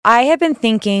I have been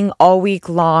thinking all week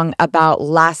long about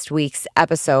last week's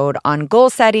episode on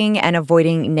goal setting and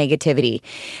avoiding negativity.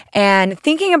 And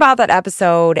thinking about that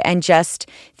episode and just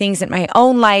things in my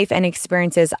own life and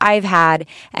experiences I've had.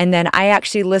 And then I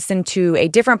actually listened to a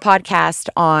different podcast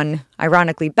on,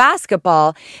 ironically,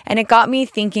 basketball. And it got me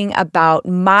thinking about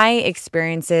my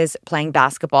experiences playing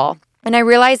basketball. And I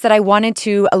realized that I wanted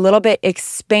to a little bit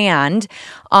expand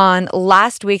on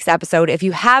last week's episode. If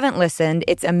you haven't listened,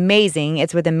 it's amazing.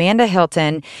 It's with Amanda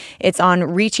Hilton. It's on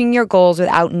reaching your goals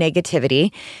without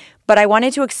negativity. But I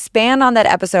wanted to expand on that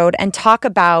episode and talk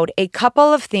about a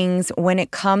couple of things when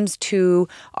it comes to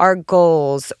our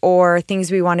goals or things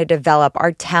we want to develop,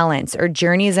 our talents or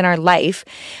journeys in our life.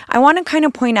 I want to kind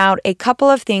of point out a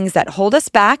couple of things that hold us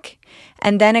back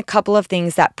and then a couple of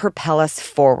things that propel us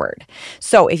forward.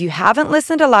 So if you haven't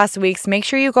listened to last week's, make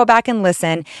sure you go back and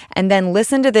listen, and then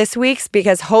listen to this week's,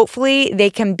 because hopefully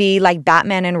they can be like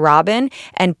Batman and Robin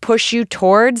and push you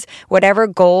towards whatever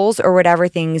goals or whatever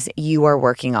things you are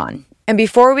working on. And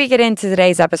before we get into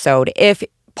today's episode, if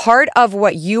part of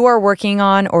what you are working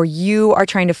on or you are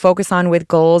trying to focus on with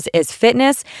goals is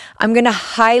fitness, I'm going to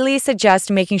highly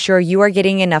suggest making sure you are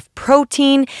getting enough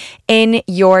protein in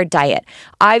your diet.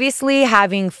 Obviously,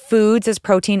 having foods as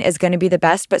protein is going to be the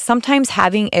best, but sometimes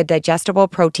having a digestible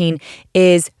protein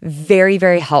is very,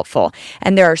 very helpful.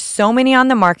 And there are so many on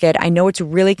the market. I know it's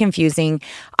really confusing.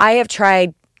 I have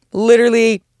tried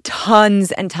literally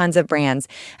tons and tons of brands.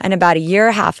 And about a year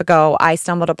and a half ago, I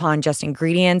stumbled upon Just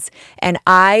Ingredients, and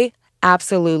I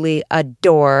absolutely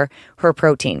adore her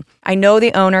protein. I know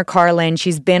the owner, Carlin.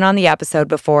 She's been on the episode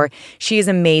before. She is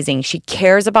amazing. She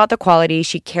cares about the quality.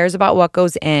 She cares about what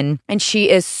goes in, and she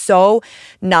is so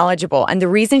knowledgeable. And the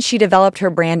reason she developed her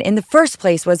brand in the first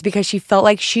place was because she felt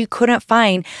like she couldn't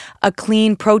find a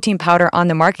clean protein powder on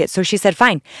the market. So she said,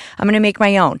 fine, I'm going to make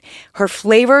my own. Her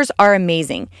flavors are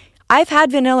amazing. I've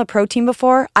had vanilla protein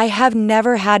before. I have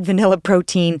never had vanilla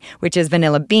protein, which is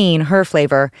vanilla bean, her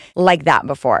flavor, like that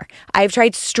before. I've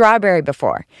tried strawberry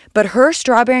before, but her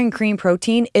strawberry and cream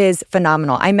protein is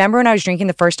phenomenal. I remember when I was drinking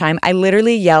the first time, I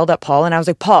literally yelled at Paul and I was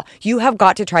like, Paul, you have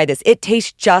got to try this. It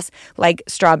tastes just like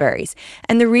strawberries.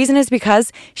 And the reason is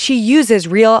because she uses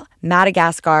real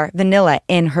Madagascar vanilla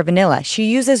in her vanilla. She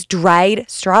uses dried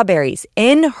strawberries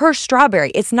in her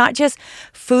strawberry. It's not just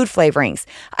food flavorings.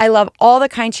 I love all the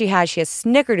kinds she has. She has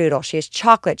snickerdoodle, she has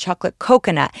chocolate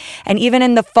coconut, and even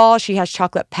in the fall, she has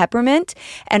chocolate peppermint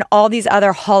and all these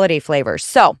other holiday flavors.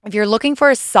 So if you're looking for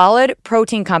a solid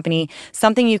protein company,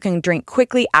 something you can drink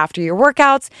quickly after your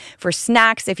workouts, for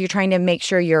snacks, if you're trying to make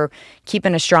sure you're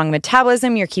keeping a strong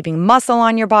metabolism, you're keeping muscle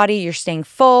on your body, you're staying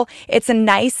full, it's a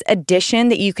nice addition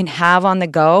that you can have on the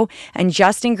go, and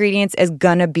Just Ingredients is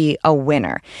gonna be a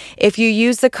winner. If you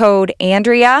use the code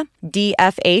Andrea,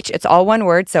 DFH, it's all one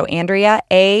word, so Andrea,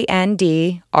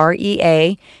 ANDREA,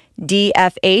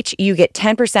 DFH, you get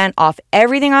 10% off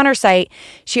everything on her site.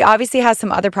 She obviously has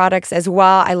some other products as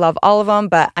well. I love all of them,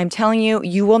 but I'm telling you,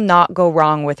 you will not go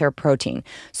wrong with her protein.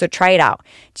 So try it out.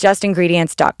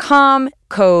 JustIngredients.com,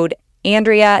 code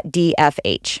Andrea,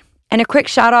 DFH. And a quick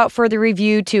shout out for the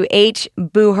review to H.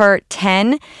 Booher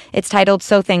 10. It's titled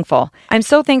So Thankful. I'm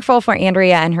so thankful for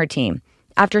Andrea and her team.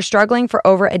 After struggling for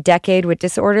over a decade with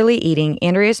disorderly eating,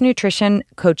 Andrea's nutrition,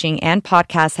 coaching, and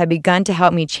podcasts have begun to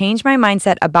help me change my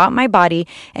mindset about my body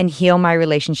and heal my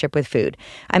relationship with food.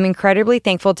 I'm incredibly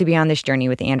thankful to be on this journey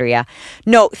with Andrea.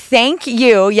 No, thank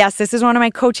you. Yes, this is one of my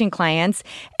coaching clients,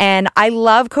 and I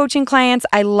love coaching clients.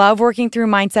 I love working through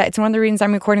mindset. It's one of the reasons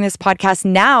I'm recording this podcast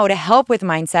now, to help with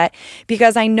mindset,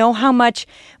 because I know how much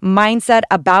mindset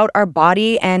about our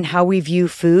body and how we view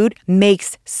food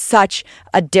makes such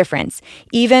a difference.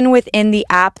 Even within the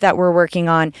app that we're working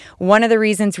on, one of the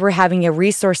reasons we're having a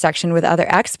resource section with other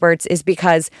experts is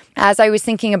because as I was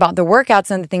thinking about the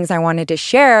workouts and the things I wanted to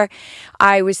share,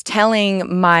 I was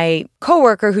telling my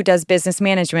coworker who does business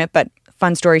management, but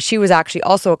fun story, she was actually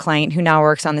also a client who now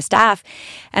works on the staff.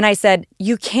 And I said,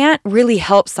 you can't really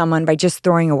help someone by just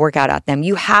throwing a workout at them.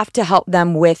 You have to help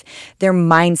them with their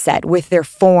mindset, with their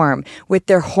form, with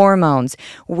their hormones,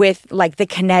 with like the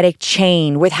kinetic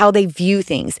chain, with how they view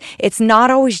things. It's not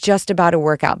always just about a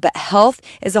workout, but health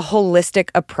is a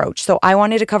holistic approach. So I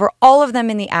wanted to cover all of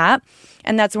them in the app.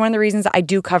 And that's one of the reasons I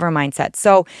do cover mindset.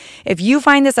 So if you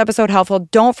find this episode helpful,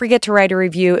 don't forget to write a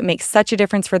review. It makes such a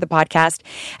difference for the podcast.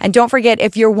 And don't forget,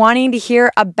 if you're wanting to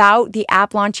hear about the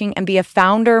app launching and be a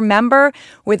founder member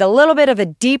with a little bit of a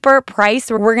deeper price,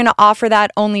 we're going to offer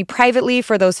that only privately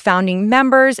for those founding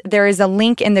members. There is a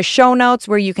link in the show notes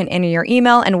where you can enter your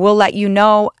email, and we'll let you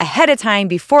know ahead of time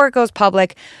before it goes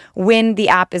public when the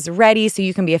app is ready, so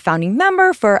you can be a founding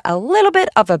member for a little bit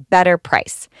of a better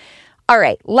price. All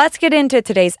right, let's get into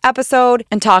today's episode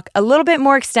and talk a little bit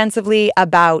more extensively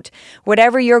about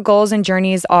whatever your goals and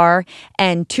journeys are,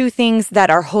 and 2 things that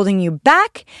are holding you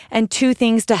back and 2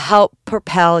 things to help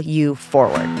propel you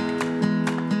forward.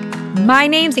 My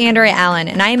name's Andrea Allen,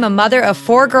 and I am a mother of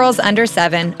 4 girls under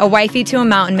 7, a wifey to a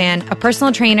mountain man, a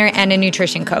personal trainer, and a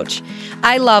nutrition coach.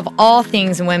 I love all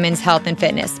things women's health and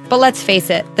fitness, but let's face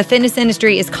it, the fitness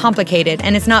industry is complicated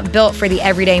and it's not built for the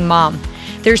everyday mom.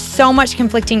 There's so much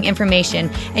conflicting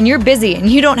information, and you're busy and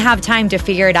you don't have time to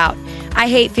figure it out. I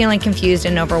hate feeling confused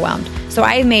and overwhelmed, so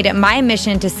I have made it my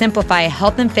mission to simplify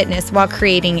health and fitness while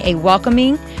creating a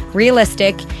welcoming,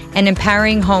 realistic, and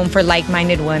empowering home for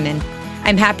like-minded women.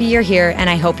 I'm happy you're here, and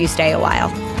I hope you stay a while.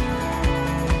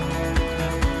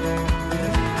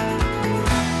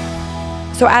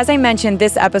 So as I mentioned,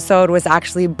 this episode was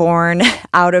actually born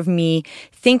out of me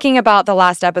thinking about the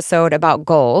last episode about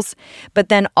goals, but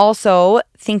then also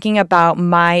thinking about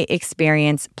my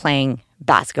experience playing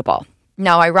basketball.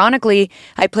 Now, ironically,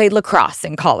 I played lacrosse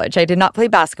in college. I did not play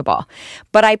basketball,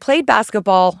 but I played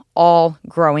basketball all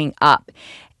growing up.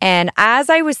 And as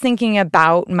I was thinking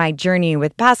about my journey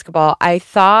with basketball, I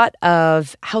thought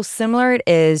of how similar it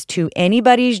is to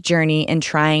anybody's journey in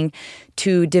trying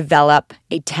to develop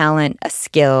a talent, a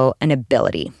skill, an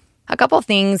ability. A couple of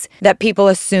things that people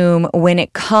assume when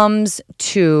it comes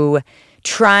to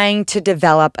trying to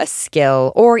develop a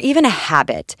skill or even a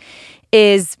habit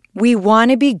is we want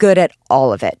to be good at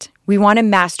all of it. We want to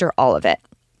master all of it.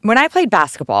 When I played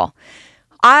basketball,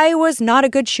 I was not a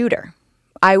good shooter.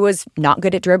 I was not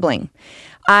good at dribbling.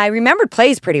 I remembered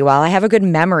plays pretty well. I have a good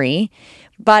memory,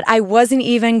 but I wasn't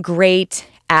even great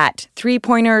at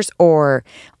 3-pointers or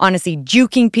honestly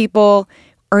juking people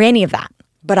or any of that.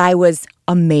 But I was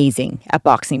amazing at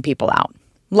boxing people out.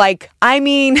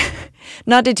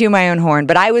 Not to toot my own horn,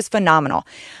 but I was phenomenal.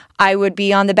 I would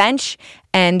be on the bench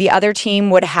and the other team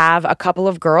would have a couple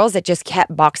of girls that just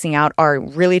kept boxing out our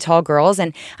really tall girls.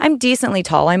 And I'm decently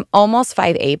tall. I'm almost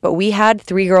 5'8", but we had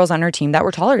 3 girls on our team that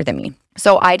were taller than me.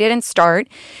 So I didn't start,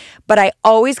 but I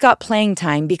always got playing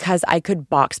time because I could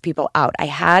box people out. I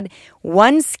had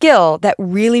one skill that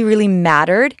really, really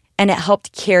mattered, and it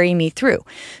helped carry me through.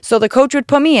 So the coach would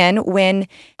put me in when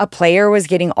a player was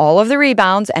getting all of the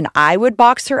rebounds, and I would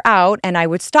box her out and I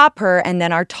would stop her, and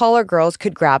then our taller girls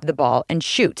could grab the ball and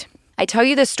shoot. I tell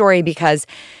you this story because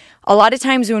a lot of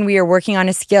times when we are working on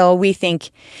a skill, we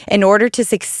think in order to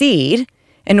succeed,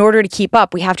 in order to keep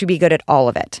up, we have to be good at all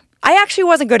of it. I actually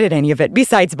wasn't good at any of it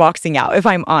besides boxing out, if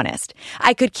I'm honest.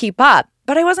 I could keep up,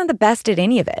 but I wasn't the best at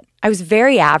any of it. I was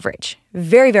very average,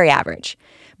 very, very average,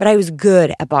 but I was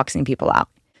good at boxing people out.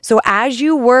 So as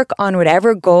you work on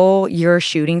whatever goal you're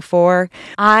shooting for,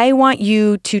 I want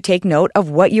you to take note of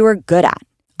what you are good at.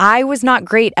 I was not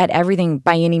great at everything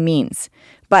by any means,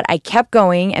 but I kept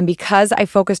going, and because I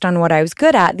focused on what I was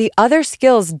good at, the other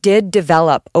skills did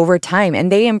develop over time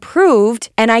and they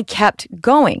improved, and I kept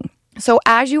going. So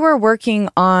as you are working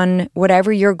on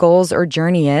whatever your goals or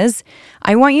journey is,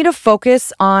 I want you to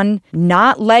focus on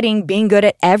not letting being good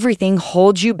at everything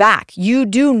hold you back. You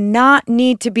do not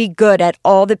need to be good at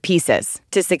all the pieces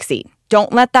to succeed.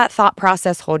 Don't let that thought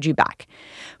process hold you back.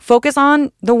 Focus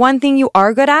on the one thing you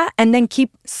are good at and then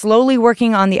keep slowly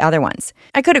working on the other ones.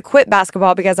 I could have quit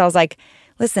basketball because I was like,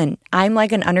 listen, I'm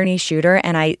like an underneath shooter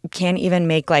and I can't even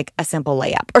make like a simple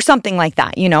layup or something like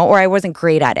that, or I wasn't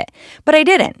great at it. But I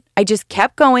didn't. I just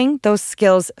kept going. Those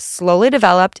skills slowly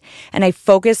developed and I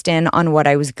focused in on what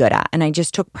I was good at, and I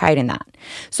just took pride in that.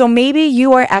 So maybe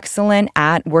you are excellent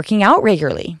at working out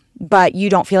regularly, but you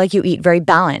don't feel like you eat very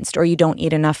balanced or you don't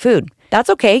eat enough food. That's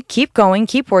okay. Keep going,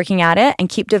 keep working at it, and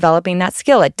keep developing that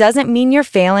skill. It doesn't mean you're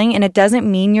failing, and it doesn't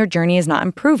mean your journey is not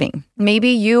improving. Maybe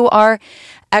you are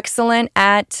excellent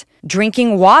at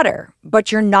drinking water,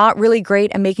 but you're not really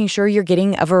great at making sure you're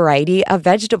getting a variety of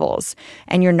vegetables,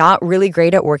 and you're not really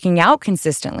great at working out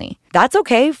consistently. That's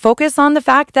okay. Focus on the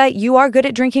fact that you are good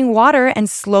at drinking water and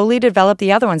slowly develop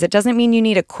the other ones. It doesn't mean you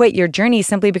need to quit your journey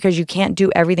simply because you can't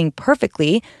do everything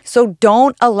perfectly. So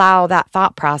don't allow that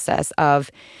thought process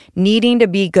of needing to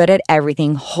be good at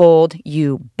everything hold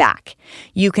you back.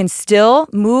 You can still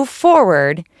move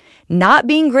forward, not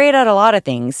being great at a lot of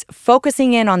things,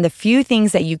 focusing in on the few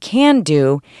things that you can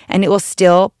do, and it will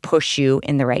still push you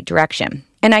in the right direction.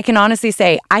 And I can honestly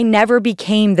say, I never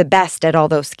became the best at all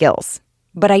those skills,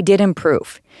 but I did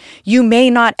improve. You may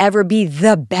not ever be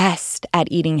the best at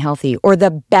eating healthy or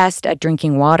the best at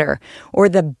drinking water or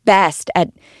the best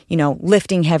at,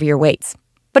 lifting heavier weights,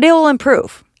 but it will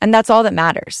improve. And that's all that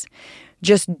matters.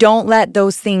 Just don't let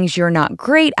those things you're not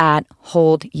great at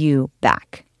hold you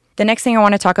back. The next thing I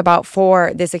want to talk about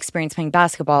for this experience playing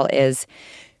basketball is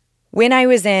When I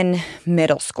was in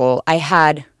middle school, I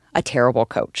had a terrible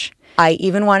coach. I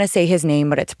even want to say his name,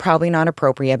 but it's probably not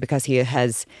appropriate because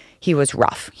he was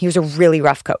rough. He was a really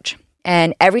rough coach.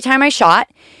 And every time I shot,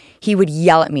 he would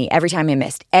yell at me every time I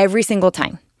missed, every single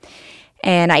time.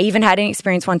 And I even had an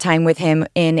experience one time with him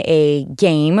in a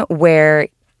game where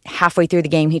halfway through the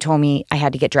game, he told me I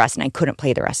had to get dressed and I couldn't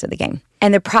play the rest of the game.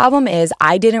 And the problem is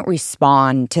I didn't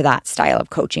respond to that style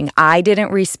of coaching. I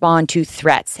didn't respond to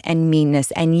threats and meanness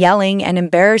and yelling and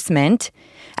embarrassment,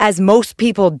 as most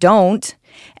people don't.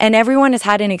 And everyone has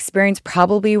had an experience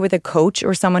probably with a coach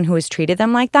or someone who has treated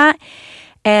them like that.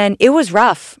 And it was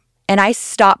rough. And I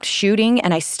stopped shooting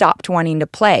and I stopped wanting to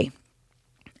play.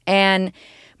 And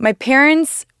my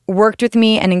parents worked with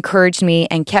me and encouraged me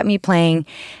and kept me playing.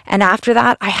 And after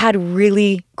that, I had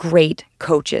really great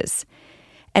coaches.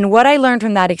 And what I learned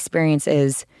from that experience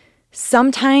is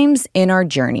sometimes in our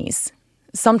journeys,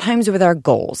 sometimes with our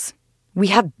goals, we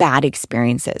have bad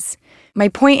experiences. My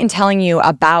point in telling you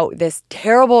about this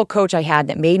terrible coach I had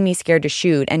that made me scared to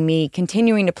shoot and me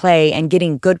continuing to play and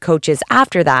getting good coaches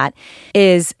after that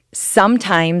is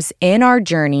sometimes in our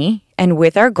journey and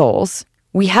with our goals,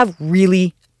 we have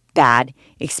really bad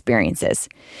experiences.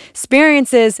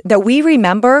 Experiences that we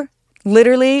remember.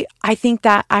 Literally, I think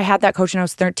that I had that coach when I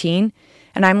was 13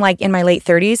 and I'm like in my late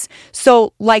 30s.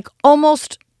 So like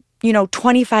almost,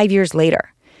 25 years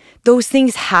later, those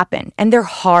things happen and they're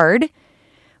hard,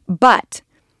 but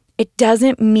it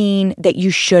doesn't mean that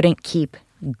you shouldn't keep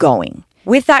going.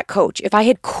 With that coach, if I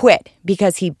had quit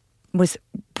because he was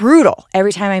brutal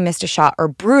every time I missed a shot or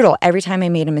brutal every time I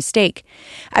made a mistake,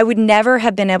 I would never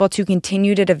have been able to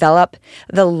continue to develop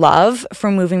the love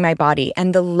for moving my body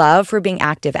and the love for being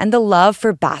active and the love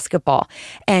for basketball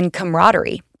and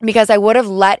camaraderie, because I would have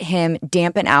let him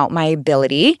dampen out my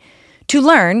ability to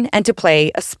learn and to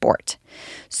play a sport.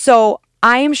 So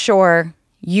I am sure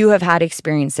you have had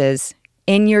experiences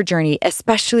in your journey,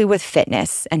 especially with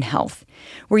fitness and health,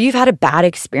 where you've had a bad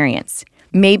experience.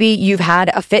 Maybe you've had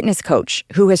a fitness coach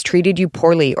who has treated you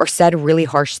poorly or said really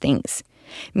harsh things.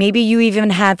 Maybe you even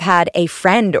have had a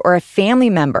friend or a family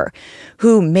member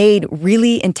who made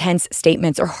really intense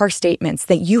statements or harsh statements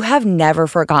that you have never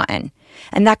forgotten.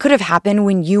 And that could have happened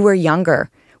when you were younger,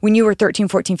 when you were 13,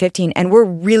 14, 15, and were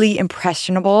really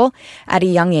impressionable at a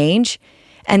young age.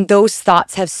 And those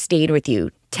thoughts have stayed with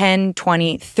you 10,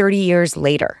 20, 30 years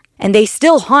later. And they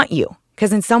still haunt you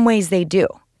because in some ways they do.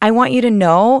 I want you to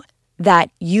know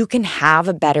that you can have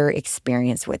a better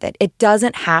experience with it. It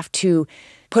doesn't have to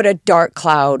put a dark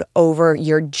cloud over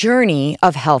your journey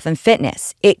of health and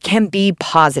fitness. It can be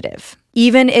positive.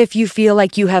 Even if you feel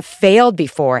like you have failed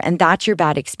before and that's your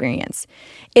bad experience.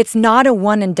 It's not a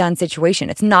one and done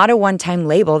situation. It's not a one-time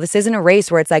label. This isn't a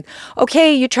race where it's like,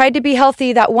 okay, you tried to be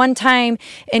healthy that one time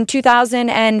in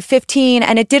 2015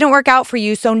 and it didn't work out for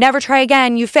you, so never try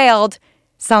again, you failed.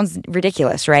 Sounds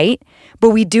ridiculous, right?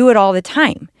 But we do it all the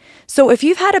time. So if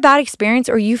you've had a bad experience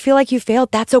or you feel like you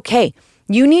failed, that's okay.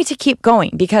 You need to keep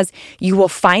going because you will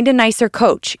find a nicer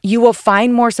coach. You will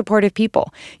find more supportive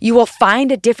people. You will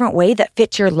find a different way that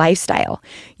fits your lifestyle.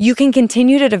 You can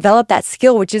continue to develop that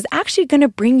skill, which is actually going to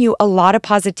bring you a lot of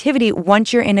positivity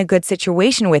once you're in a good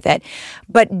situation with it.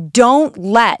 But don't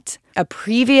let a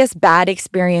previous bad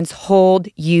experience hold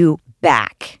you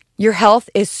back. Your health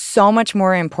is so much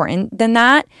more important than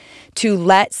that, to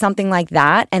let something like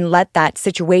that and let that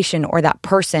situation or that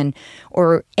person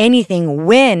or anything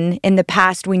win in the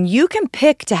past when you can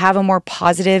pick to have a more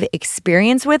positive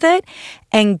experience with it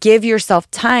and give yourself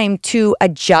time to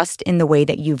adjust in the way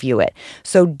that you view it.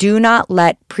 So do not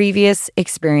let previous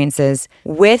experiences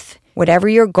with whatever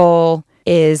your goal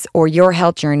is or your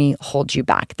health journey hold you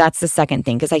back. That's the second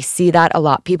thing, because I see that a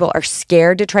lot. People are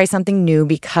scared to try something new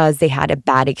because they had a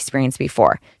bad experience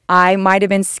before. I might have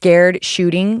been scared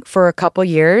shooting for a couple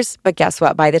years, but guess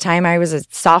what? By the time I was a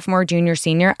sophomore, junior,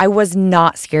 senior, I was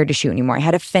not scared to shoot anymore. I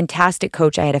had a fantastic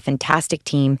coach. I had a fantastic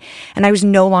team, and I was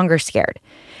no longer scared.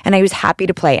 And I was happy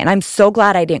to play. And I'm so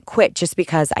glad I didn't quit just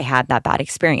because I had that bad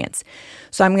experience.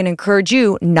 So I'm going to encourage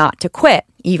you not to quit,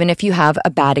 even if you have a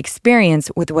bad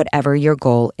experience with whatever your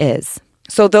goal is.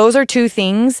 So those are two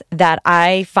things that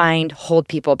I find hold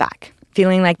people back.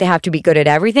 Feeling like they have to be good at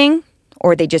everything,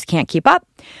 or they just can't keep up,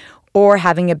 or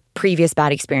having a previous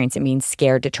bad experience and being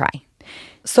scared to try.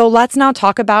 So let's now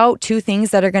talk about two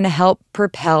things that are going to help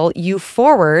propel you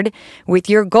forward with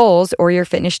your goals or your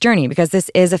fitness journey, because this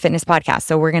is a fitness podcast.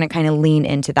 So we're going to kind of lean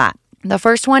into that. The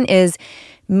first one is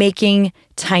making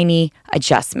tiny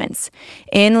adjustments.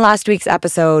 In last week's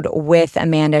episode with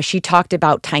Amanda, she talked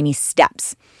about tiny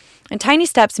steps. And tiny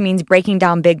steps means breaking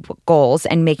down big goals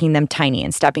and making them tiny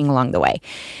and stepping along the way.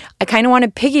 I kind of want to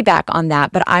piggyback on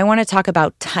that, but I want to talk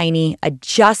about tiny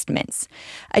adjustments.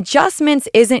 Adjustments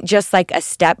isn't just like a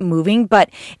step moving,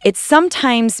 but it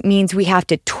sometimes means we have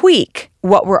to tweak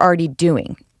what we're already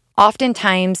doing.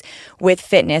 Oftentimes with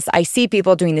fitness, I see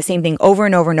people doing the same thing over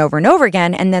and over and over and over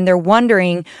again, and then they're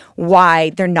wondering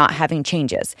why they're not having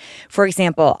changes. For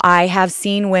example, I have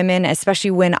seen women, especially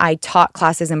when I taught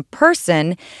classes in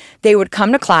person, they would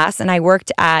come to class, and I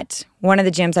worked at one of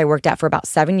the gyms I worked at for about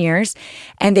 7 years,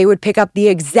 and they would pick up the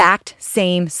exact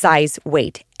same size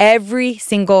weight every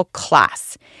single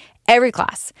class, every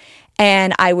class.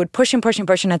 And I would push and push and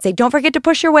push, and I'd say, don't forget to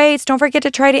push your weights. Don't forget to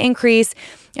try to increase.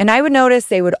 And I would notice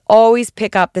they would always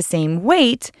pick up the same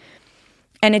weight.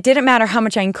 And it didn't matter how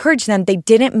much I encouraged them. They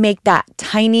didn't make that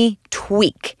tiny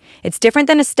tweak. It's different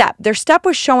than a step. Their step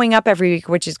was showing up every week,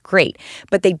 which is great.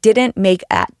 But they didn't make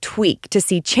that tweak to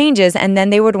see changes. And then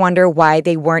they would wonder why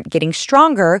they weren't getting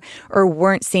stronger or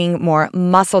weren't seeing more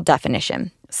muscle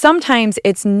definition. Sometimes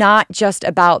it's not just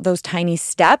about those tiny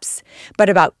steps, but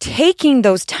about taking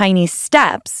those tiny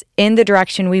steps in the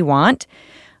direction we want,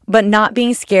 but not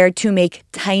being scared to make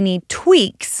tiny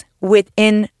tweaks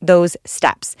within those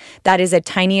steps. That is a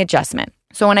tiny adjustment.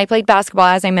 So when I played basketball,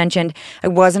 as I mentioned, I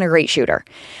wasn't a great shooter.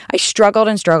 I struggled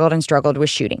with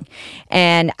shooting.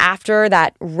 And after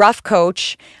that rough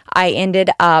coach, I ended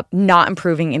up not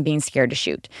improving and being scared to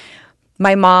shoot.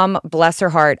 My mom, bless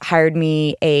her heart, hired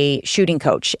me a shooting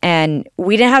coach, and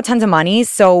we didn't have tons of money,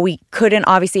 so we couldn't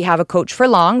obviously have a coach for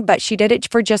long, but she did it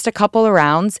for just a couple of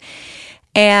rounds.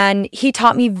 And he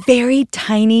taught me very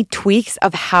tiny tweaks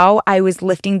of how I was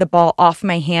lifting the ball off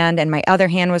my hand and my other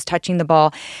hand was touching the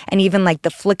ball, and even like the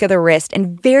flick of the wrist,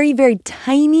 and very, very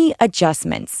tiny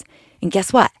adjustments. And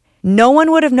guess what? No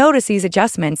one would have noticed these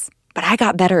adjustments, but I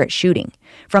got better at shooting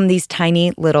from these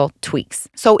tiny little tweaks.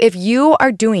 So if you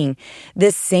are doing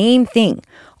the same thing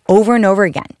over and over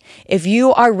again, if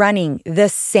you are running the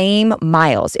same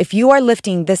miles, if you are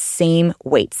lifting the same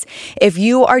weights, if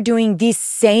you are doing the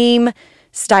same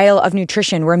style of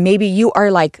nutrition where maybe you are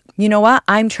like, you know what,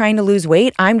 I'm trying to lose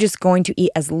weight, I'm just going to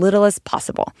eat as little as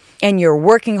possible. And you're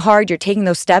working hard, you're taking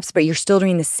those steps, but you're still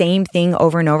doing the same thing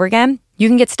over and over again, you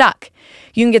can get stuck.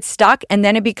 You can get stuck, and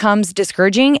then it becomes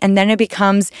discouraging, and then it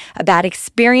becomes a bad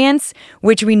experience,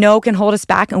 which we know can hold us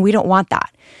back, and we don't want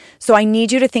that. So I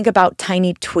need you to think about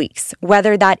tiny tweaks.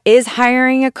 Whether that is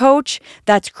hiring a coach,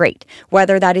 that's great.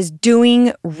 Whether that is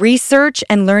doing research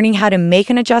and learning how to make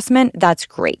an adjustment, that's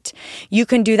great. You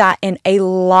can do that in a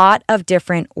lot of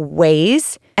different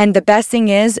ways. And the best thing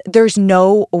is there's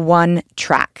no one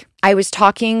track. I was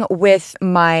talking with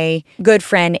my good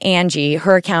friend, Angie.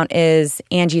 Her account is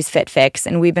Angie's Fit Fix,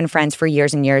 and we've been friends for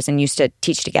years and years and used to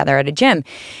teach together at a gym.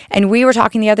 And we were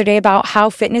talking the other day about how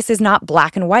fitness is not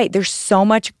black and white. There's so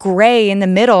much gray in the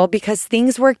middle because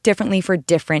things work differently for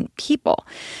different people.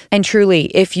 And truly,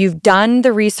 if you've done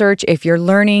the research, if you're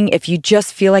learning, if you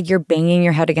just feel like you're banging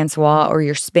your head against the wall or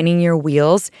you're spinning your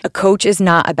wheels, a coach is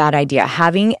not a bad idea.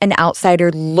 Having an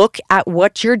outsider look at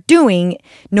what you're doing,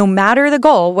 no matter the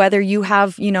goal, whether you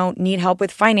have, need help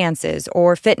with finances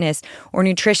or fitness or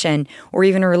nutrition or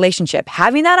even a relationship,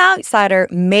 having that outsider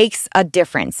makes a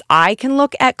difference. I can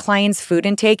look at clients' food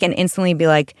intake and instantly be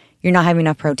like, you're not having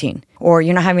enough protein, or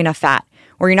you're not having enough fat,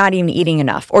 or you're not even eating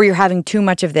enough, or you're having too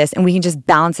much of this, and we can just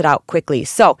balance it out quickly.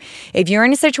 So if you're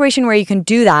in a situation where you can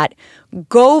do that,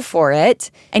 go for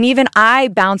it. And even I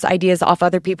bounce ideas off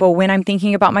other people when I'm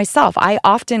thinking about myself. I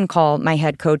often call my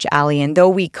head coach, Allie, and though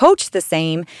we coach the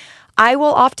same, I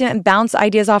will often bounce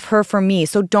ideas off her for me.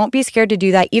 So don't be scared to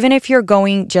do that, even if you're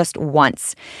going just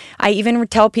once. I even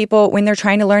tell people when they're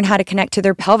trying to learn how to connect to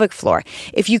their pelvic floor,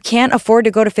 if you can't afford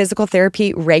to go to physical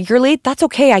therapy regularly, that's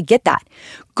okay. I get that.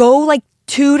 Go like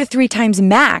 2 to 3 times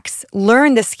max,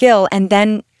 learn the skill, and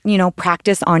then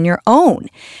practice on your own.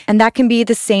 And that can be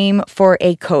the same for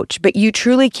a coach, but you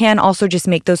truly can also just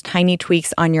make those tiny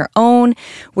tweaks on your own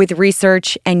with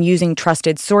research and using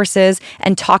trusted sources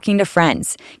and talking to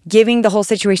friends. Giving the whole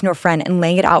situation to a friend and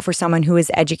laying it out for someone who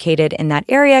is educated in that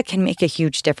area can make a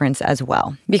huge difference as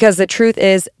well. Because the truth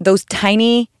is, those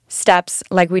tiny steps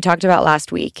like we talked about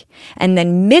last week, and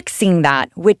then mixing that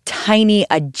with tiny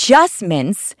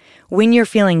adjustments when you're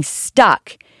feeling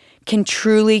stuck can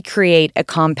truly create a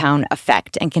compound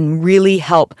effect and can really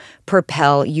help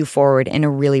propel you forward in a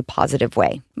really positive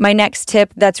way. My next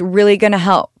tip that's really going to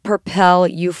help propel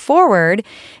you forward,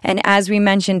 and as we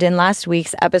mentioned in last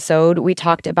week's episode, we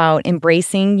talked about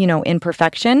embracing,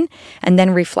 imperfection and then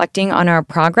reflecting on our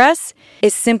progress,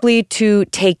 is simply to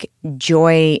take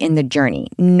joy in the journey.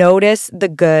 Notice the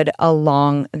good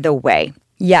along the way.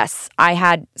 Yes, I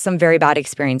had some very bad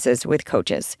experiences with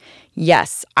coaches.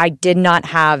 Yes, I did not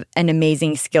have an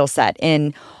amazing skill set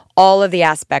in all of the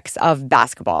aspects of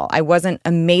basketball. I wasn't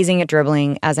amazing at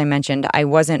dribbling, as I mentioned. I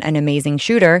wasn't an amazing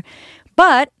shooter,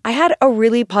 but I had a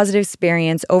really positive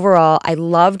experience overall. I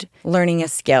loved learning a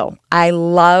skill. I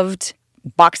loved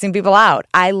boxing people out.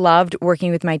 I loved working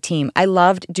with my team. I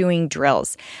loved doing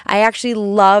drills. I actually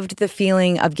loved the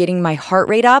feeling of getting my heart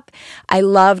rate up. I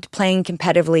loved playing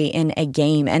competitively in a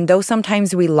game. And though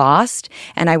sometimes we lost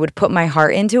and I would put my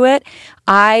heart into it,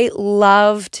 I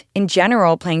loved, in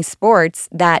general, playing sports,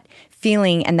 that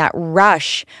feeling and that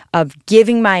rush of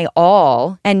giving my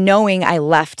all and knowing I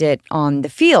left it on the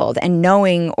field and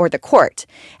knowing, or the court,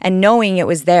 and knowing it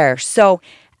was there. So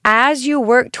as you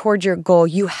work towards your goal,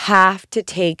 you have to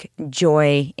take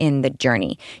joy in the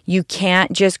journey. You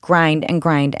can't just grind and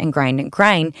grind and grind and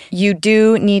grind. You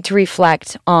do need to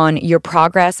reflect on your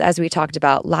progress, as we talked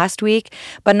about last week,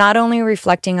 but not only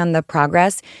reflecting on the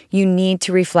progress, you need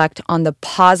to reflect on the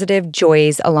positive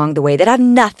joys along the way that have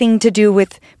nothing to do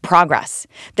with progress,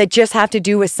 that just have to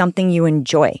do with something you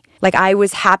enjoy. Like, I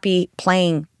was happy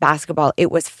playing basketball. It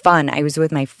was fun. I was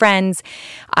with my friends.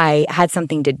 I had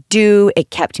something to do. It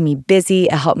kept me busy.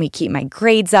 It helped me keep my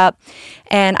grades up.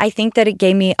 And I think that it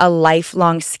gave me a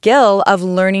lifelong skill of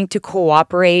learning to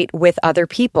cooperate with other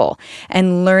people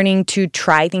and learning to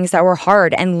try things that were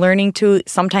hard and learning to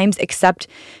sometimes accept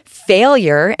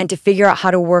failure and to figure out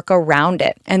how to work around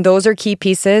it. And those are key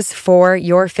pieces for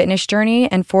your fitness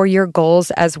journey and for your goals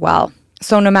as well.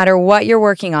 So no matter what you're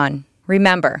working on,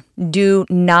 remember, do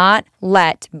not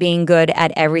let being good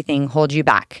at everything hold you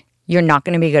back. You're not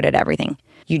going to be good at everything.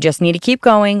 You just need to keep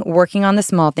going, working on the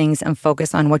small things, and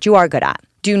focus on what you are good at.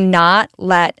 Do not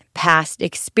let past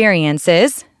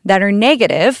experiences that are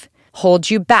negative hold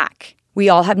you back. We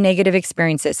all have negative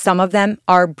experiences. Some of them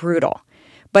are brutal,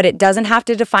 but it doesn't have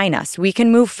to define us. We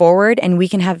can move forward and we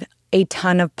can have a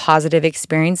ton of positive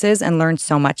experiences and learn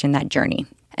so much in that journey.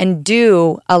 And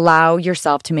do allow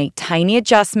yourself to make tiny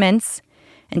adjustments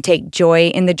and take joy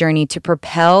in the journey to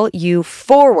propel you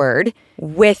forward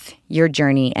with your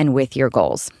journey and with your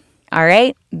goals. All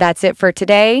right, that's it for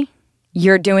today.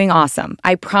 You're doing awesome.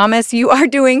 I promise you are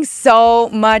doing so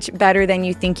much better than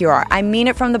you think you are. I mean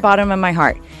it from the bottom of my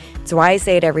heart. It's why I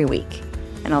say it every week.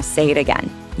 And I'll say it again.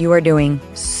 You are doing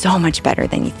so much better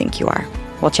than you think you are.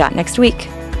 We'll chat next week.